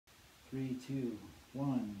Three, two,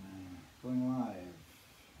 one, going live.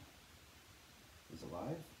 Is it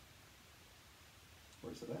live?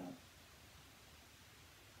 Where's it at?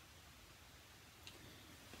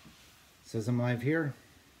 Says I'm live here.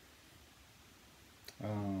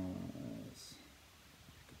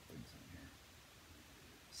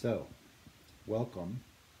 So, welcome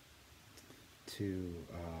to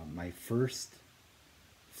my first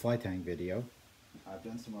fly tying video. I've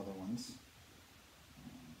done some other ones.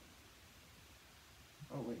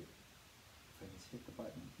 Oh wait, if I just hit the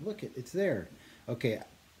button. Look, it's there. Okay,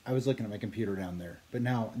 I was looking at my computer down there, but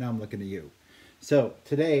now I'm looking at you. So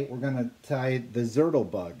today we're going to tie the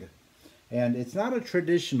Zirdle Bug. And it's not a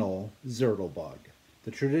traditional Zirdle Bug.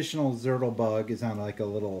 The traditional Zirdle Bug is on like a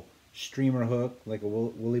little streamer hook, like a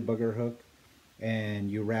woolly bugger hook,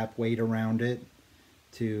 and you wrap weight around it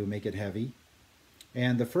to make it heavy.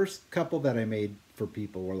 And the first couple that I made for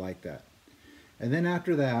people were like that. And then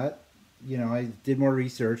after that, you know, I did more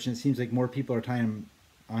research, and it seems like more people are tying them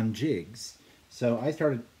on jigs. So I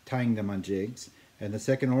started tying them on jigs, and the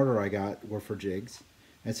second order I got were for jigs.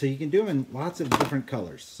 And so you can do them in lots of different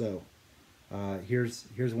colors. So here's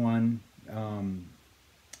one. I'll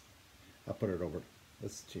put it over.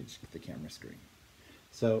 Let's change the camera screen.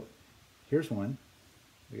 So here's one.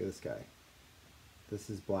 Look at this guy.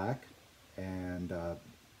 This is black, and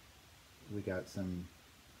we got some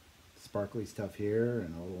sparkly stuff here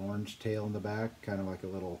and a little orange tail in the back, kind of like a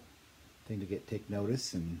little thing to take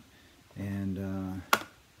notice. And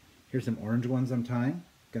here's some orange ones I'm tying.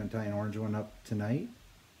 Gonna tie an orange one up tonight.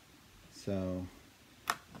 So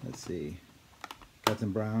let's see. Got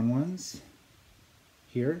some brown ones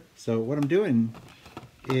here. So what I'm doing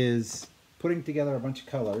is putting together a bunch of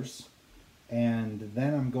colors, and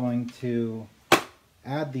then I'm going to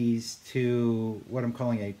add these to what I'm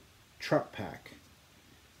calling a trout pack.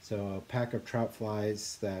 So a pack of trout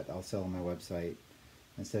flies that I'll sell on my website.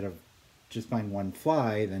 Instead of just buying one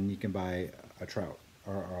fly, then you can buy a trout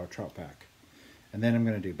or a trout pack. And then I'm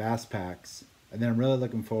going to do bass packs, and then I'm really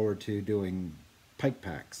looking forward to doing pike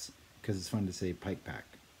packs, because it's fun to say pike pack,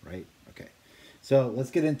 right? Okay, so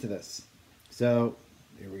let's get into this. So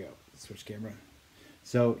here we go. Switch camera.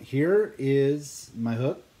 So here is my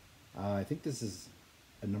hook. I think this is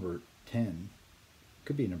a number 10.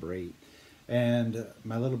 Could be a number 8. And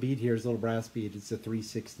my little bead here is a little brass bead. It's a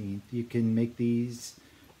 3/16. You can make these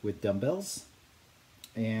with dumbbells,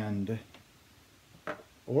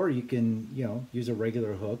 or you can, you know, use a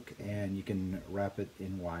regular hook, and you can wrap it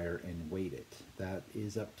in wire and weight it. That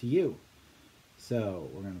is up to you. So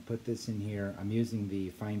we're going to put this in here. I'm using the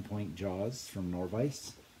fine point jaws from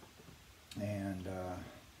Norvise, and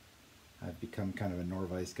I've become kind of a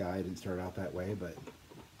Norvise guy. I didn't start out that way, but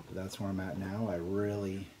that's where I'm at now. I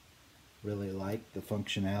really like the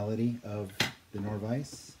functionality of the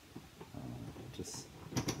Norvise. Just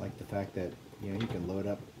like the fact that, you know, you can load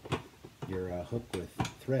up your hook with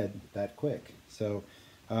thread that quick. So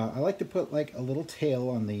I like to put like a little tail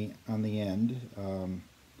on the end,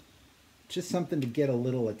 just something to get a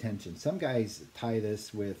little attention. Some guys tie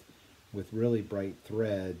this with really bright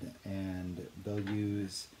thread, and they'll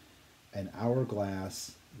use an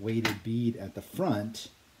hourglass weighted bead at the front,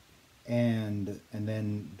 and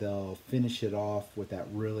then they'll finish it off with that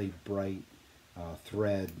really bright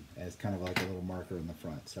thread as kind of like a little marker in the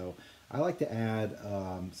front. So I like to add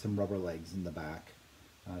some rubber legs in the back,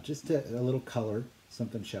 just a little color,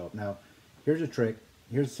 something to show up. Now here's a trick.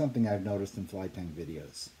 Here's something I've noticed in fly tying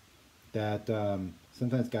videos, that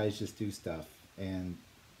sometimes guys just do stuff, and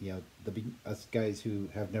you know, us guys who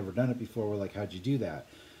have never done it before, we're like, how'd you do that?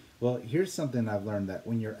 Well, here's something I've learned, that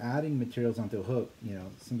when you're adding materials onto a hook, you know,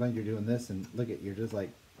 sometimes you're doing this, and look at, you're just like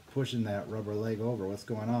pushing that rubber leg over. What's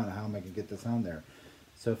going on? How am I going to get this on there?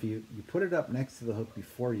 So if you put it up next to the hook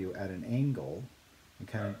before you at an angle, and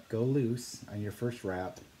kind of go loose on your first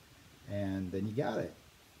wrap, and then you got it.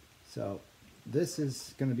 So this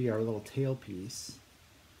is going to be our little tail piece,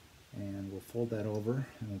 and we'll fold that over,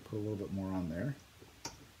 and we'll put a little bit more on there.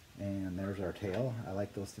 And there's our tail. I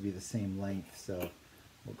like those to be the same length, so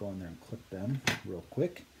we'll go in there and clip them real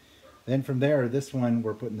quick. Then from there, this one,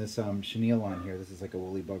 we're putting this chenille on here. This is like a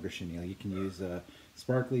woolly bugger chenille. You can use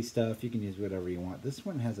sparkly stuff. You can use whatever you want. This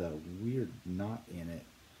one has a weird knot in it,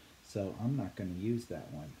 so I'm not going to use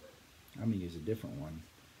that one. I'm going to use a different one.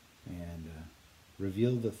 And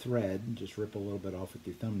reveal the thread. Just rip a little bit off with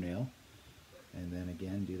your thumbnail. And then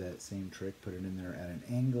again, do that same trick. Put it in there at an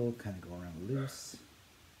angle. Kind of go around loose.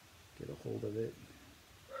 Get a hold of it.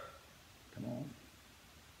 Come on.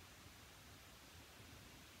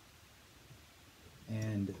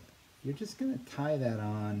 And you're just going to tie that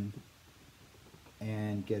on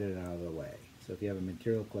and get it out of the way. So if you have a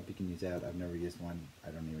material clip, you can use that. I've never used one.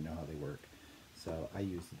 I don't even know how they work. So I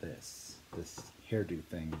use this hairdo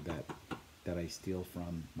thing that I steal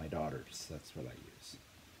from my daughters. That's what I use.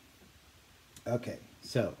 Okay,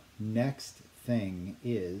 so next thing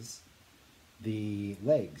is the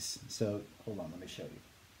legs. So hold on, let me show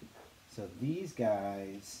you. So these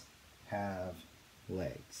guys have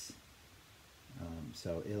legs.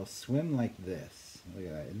 So it'll swim like this. Look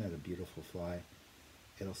at that, isn't that a beautiful fly?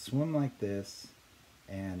 It'll swim like this,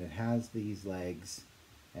 and it has these legs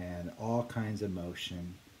and all kinds of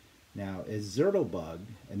motion. Now, a Zirdle Bug,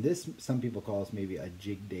 and this some people call this maybe a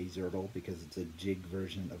jig day Zirdle because it's a jig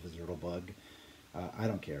version of a Zirdle Bug. I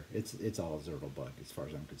don't care. It's all a Zirdle Bug as far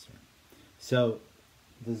as I'm concerned. So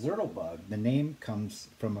the Zirdle Bug, the name comes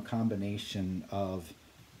from a combination of,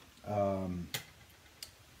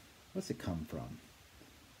 what's it come from?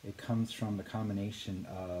 It comes from the combination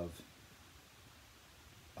of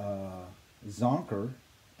zonker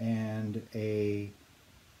and a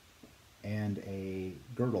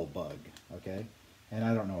girdle bug, okay? And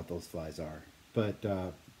I don't know what those flies are, but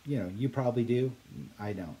you know, you probably do.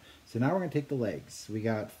 I don't. So now we're going to take the legs. We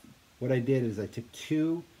got, what I did is I took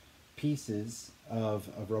 2 pieces of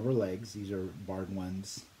rubber legs. These are barred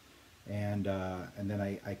ones, and then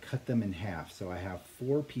I cut them in half. So I have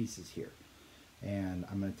 4 pieces here, and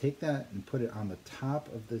I'm going to take that and put it on the top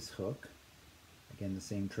of this hook. Again, the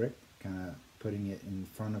same trick, kind of putting it in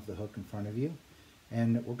front of the hook in front of you.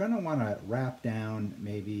 And we're going to want to wrap down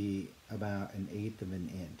maybe about 1/8 of an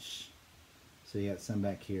inch. So you got some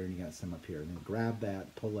back here and you got some up here. And then grab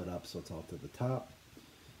that, pull it up so it's all to the top.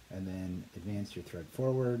 And then advance your thread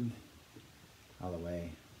forward all the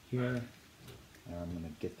way here. And I'm going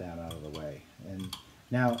to get that out of the way. And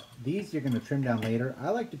now these you're going to trim down later.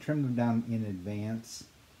 I like to trim them down in advance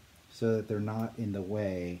so that they're not in the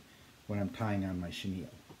way when I'm tying on my chenille.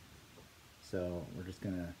 So we're just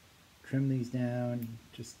going to trim these down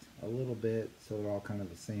just a little bit so they're all kind of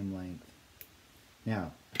the same length.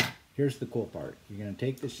 Now, here's the cool part. You're going to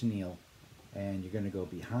take the chenille and you're going to go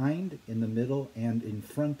behind, in the middle, and in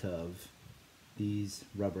front of these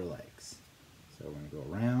rubber legs. So we're going to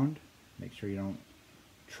go around. Make sure you don't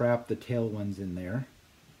trap the tail ones in there.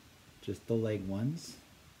 Just the leg ones.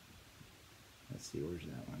 Let's see, where's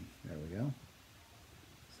that one? There we go.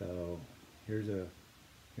 So here's a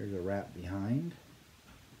wrap behind.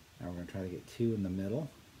 Now we're going to try to get 2 in the middle.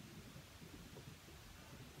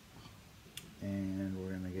 And we're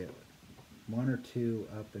going to get 1 or 2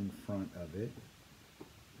 up in front of it.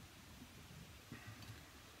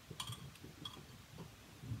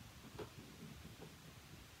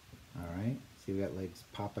 Alright, see we got legs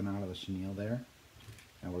popping out of the chenille there.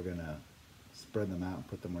 And we're going to spread them out and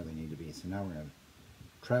put them where they need to be. So now we're going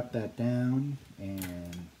to trap that down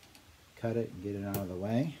and cut it and get it out of the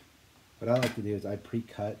way. What I like to do is I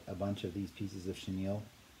pre-cut a bunch of these pieces of chenille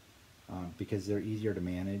because they're easier to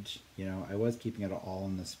manage. You know, I was keeping it all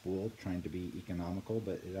in the spool, trying to be economical,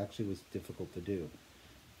 but it actually was difficult to do.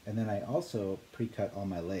 And then I also pre-cut all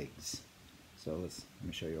my legs. So let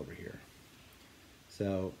me show you over here.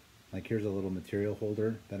 So like here's a little material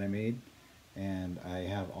holder that I made, and I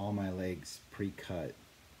have all my legs pre-cut,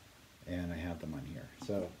 and I have them on here.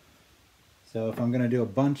 So if I'm going to do a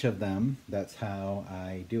bunch of them, that's how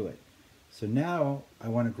I do it. So now I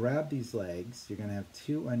want to grab these legs. You're going to have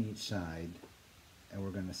 2 on each side, and we're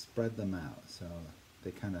going to spread them out so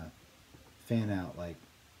they kind of fan out like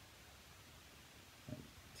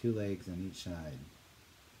 2 legs on each side.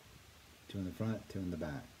 2 in the front, 2 in the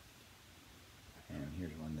back. And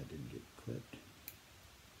here's one that didn't get clipped.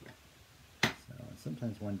 So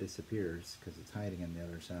sometimes one disappears because it's hiding on the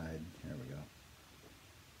other side. There we go.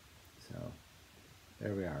 So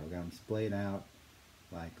there we are. We got them splayed out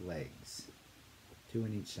like legs. 2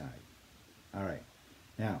 on each side. Alright,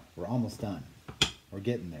 now we're almost done. We're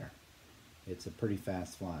getting there. It's a pretty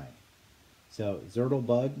fast fly. So Zirdle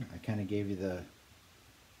Bug, I kind of gave you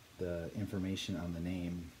the information on the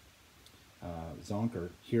name. Zonker,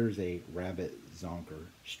 here's a rabbit zonker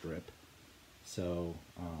strip. So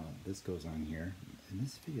this goes on here. And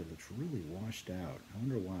this video looks really washed out. I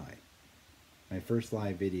wonder why. My first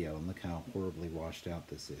live video, and look how horribly washed out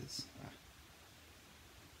this is.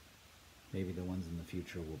 Maybe the ones in the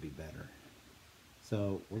future will be better.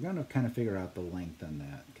 So we're going to kind of figure out the length on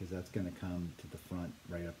that, because that's going to come to the front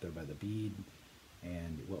right up there by the bead.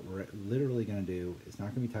 And what we're literally going to do, it's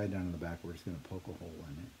not going to be tied down in the back, we're just going to poke a hole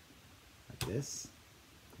in it like this,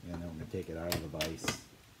 and then we're going to take it out of the vise,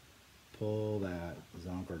 pull that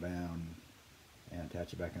zonker down, and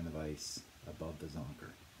attach it back in the vise above the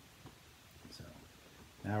zonker. So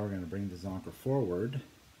now we're going to bring the zonker forward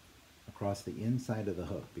across the inside of the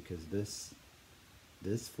hook, because this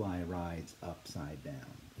this fly rides upside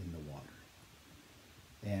down in the water.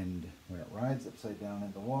 And when it rides upside down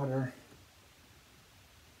in the water,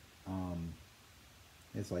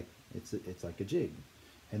 it's like a jig.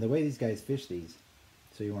 And the way these guys fish these,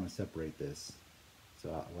 so you want to separate this. So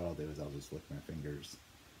what I'll do is I'll just lick my fingers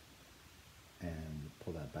and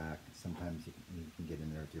pull that back. Sometimes you can get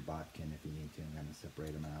in there with your bodkin if you need to and kind of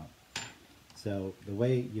separate them out. So the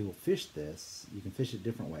way you'll fish this, you can fish it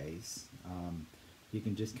different ways. You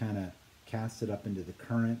can just kind of cast it up into the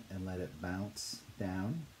current and let it bounce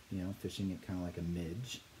down, you know, fishing it kind of like a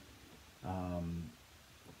midge.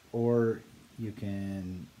 Or you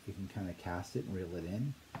can kind of cast it and reel it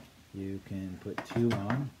in. You can put two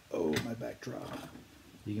on. Oh, my back drop.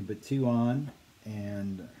 You can put two on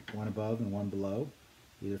and one above and one below.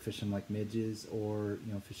 Either fish them like midges or,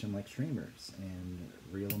 you know, fish them like streamers and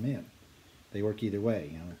reel them in. They work either way.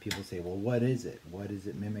 You know, people say, well, what is it? What is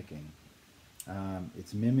it mimicking?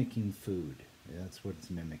 It's mimicking food. That's what it's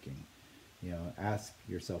mimicking. You know, ask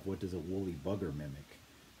yourself, what does a woolly bugger mimic?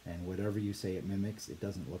 And whatever you say it mimics, it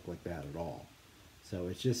doesn't look like that at all. So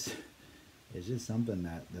it's just something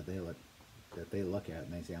that they look at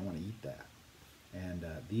and they say, I want to eat that. And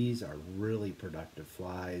these are really productive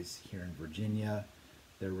flies here in Virginia.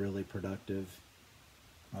 They're really productive.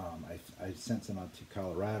 I sent some out to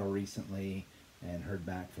Colorado recently and heard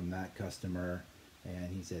back from that customer,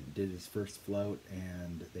 and he said did his first float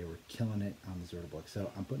and they were killing it on the Zirdle Bug.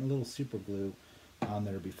 So I'm putting a little super glue on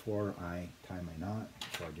there before I tie my knot,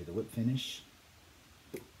 before I do the whip finish.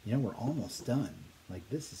 You know, we're almost done. Like,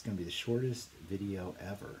 this is going to be the shortest video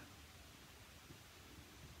ever.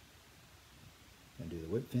 Gonna do the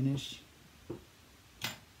whip finish.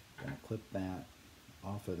 Gonna clip that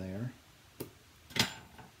off of there.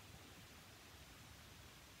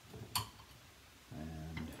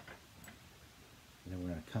 And then we're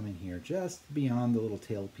going to come in here just beyond the little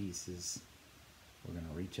tail pieces. We're going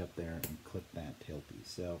to reach up there and clip that tail piece.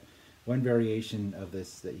 So one variation of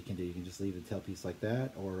this that you can do, you can just leave the tail piece like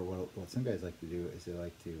that, or what some guys like to do is they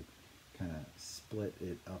like to kind of split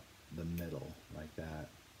it up the middle like that,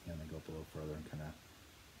 and then go up a little further and kind of,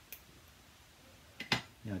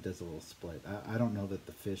 you know, it does a little split. I don't know that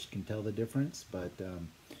the fish can tell the difference, but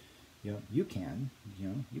you know, you can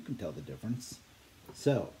tell the difference.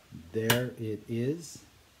 So there it is.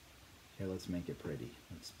 Here, let's make it pretty.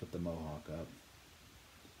 Let's put the mohawk up.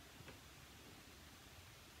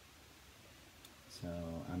 So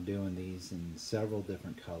I'm doing these in several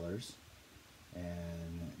different colors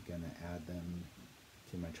and gonna add them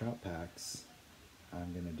to my trout packs.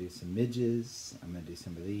 I'm gonna do some midges. I'm gonna do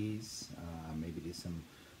some of these. Maybe do some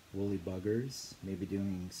woolly buggers. Maybe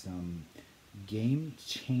doing some game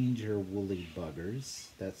changer woolly buggers.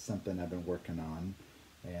 That's something I've been working on,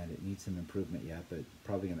 and it needs some improvement yet, but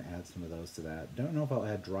probably gonna add some of those to that. Don't know if I'll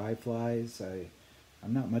add dry flies.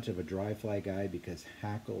 I'm not much of a dry fly guy because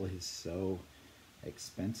hackle is so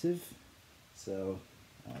expensive, so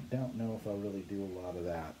I don't know if I'll really do a lot of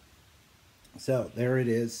that. So there it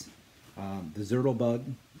is, the Zirdle Bug.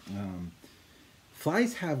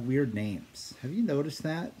 Flies have weird names. Have you noticed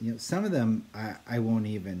that? You know, some of them I won't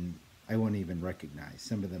even recognize.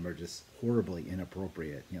 Some of them are just horribly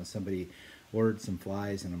inappropriate. You know, somebody ordered some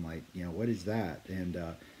flies and I'm like, you know, what is that? And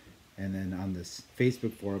then on this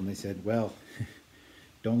Facebook forum they said, well,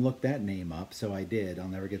 don't look that name up. So I did. I'll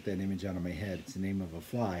never get that image out of my head. It's the name of a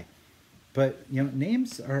fly. But, you know,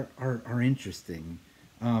 names are interesting.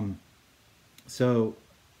 So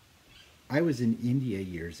I was in India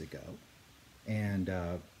years ago, and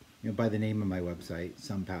you know, by the name of my website,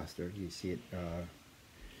 Some Pastor, you see it,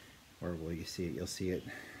 or will you see it? You'll see it.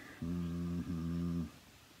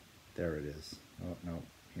 There it is. Oh no,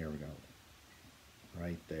 here we go.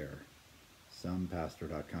 Right there,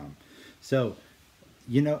 somepastor.com. So,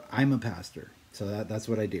 you know, I'm a pastor, so that's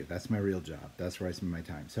what I do. That's my real job. That's where I spend my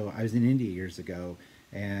time. So I was in India years ago,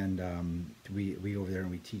 and we over there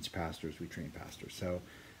and we teach pastors, we train pastors. So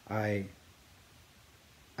I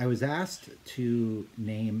was asked to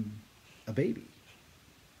name a baby,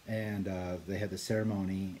 and they had the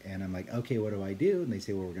ceremony, and I'm like, okay, what do I do? And they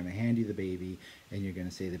say, well, we're going to hand you the baby, and you're going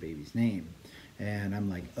to say the baby's name. And I'm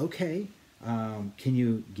like, okay. Can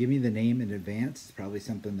you give me the name in advance? It's probably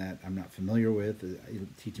something that I'm not familiar with.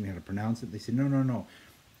 Teach me how to pronounce it. They said, no.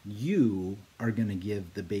 You are going to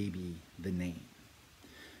give the baby the name.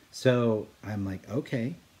 So I'm like,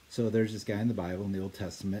 okay. So there's this guy in the Bible, in the Old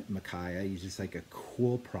Testament, Micaiah. He's just like a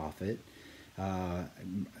cool prophet.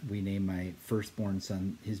 We named my firstborn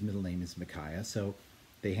son, his middle name is Micaiah. So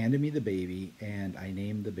they handed me the baby, and I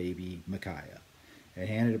named the baby Micaiah. I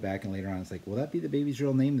handed it back, and later on it's like, will that be the baby's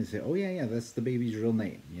real name? They say, oh yeah, yeah, that's the baby's real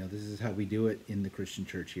name. You know, this is how we do it in the Christian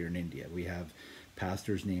church here in India. We have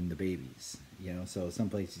pastors name the babies. You know, so some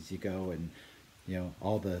places you go and, you know,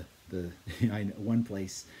 all the I know one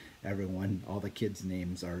place, all the kids'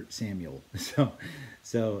 names are Samuel.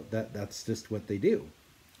 So that's just what they do.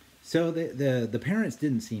 So the parents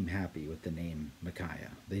didn't seem happy with the name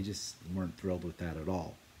Micaiah. They just weren't thrilled with that at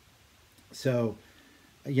all. So,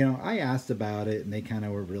 you know, I asked about it, and they kind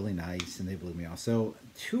of were really nice, and they blew me off. So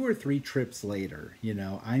 2 or 3 trips later, you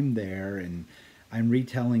know, I'm there and I'm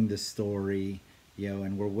retelling the story, you know,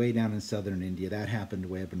 and we're way down in southern India. That happened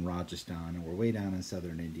way up in Rajasthan, and we're way down in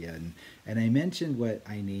southern India. And I mentioned what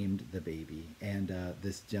I named the baby, and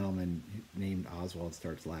this gentleman named Oswald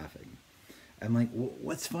starts laughing. I'm like,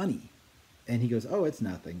 what's funny? And he goes, oh, it's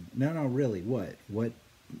nothing. No, no, really, what?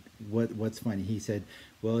 What's funny? He said,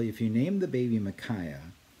 well, if you name the baby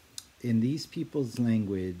Micaiah, in these people's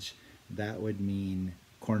language, that would mean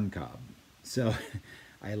corn cob. So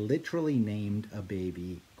I literally named a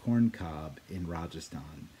baby corn cob in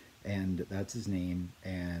Rajasthan, and that's his name.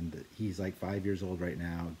 And he's like 5 years old right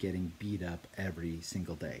now, getting beat up every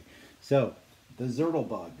single day. So the Zirdle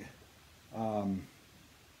Bug.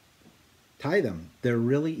 Tie them. They're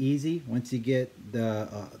really easy once you get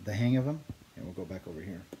the hang of them. And we'll go back over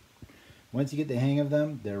here. Once you get the hang of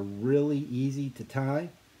them, they're really easy to tie.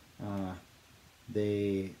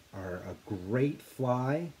 They are a great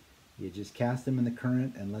fly. You just cast them in the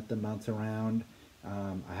current and let them bounce around.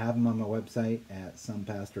 I have them on my website at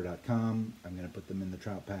somepastor.com. I'm going to put them in the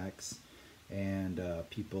trout packs. And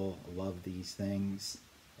people love these things.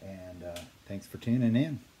 And thanks for tuning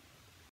in.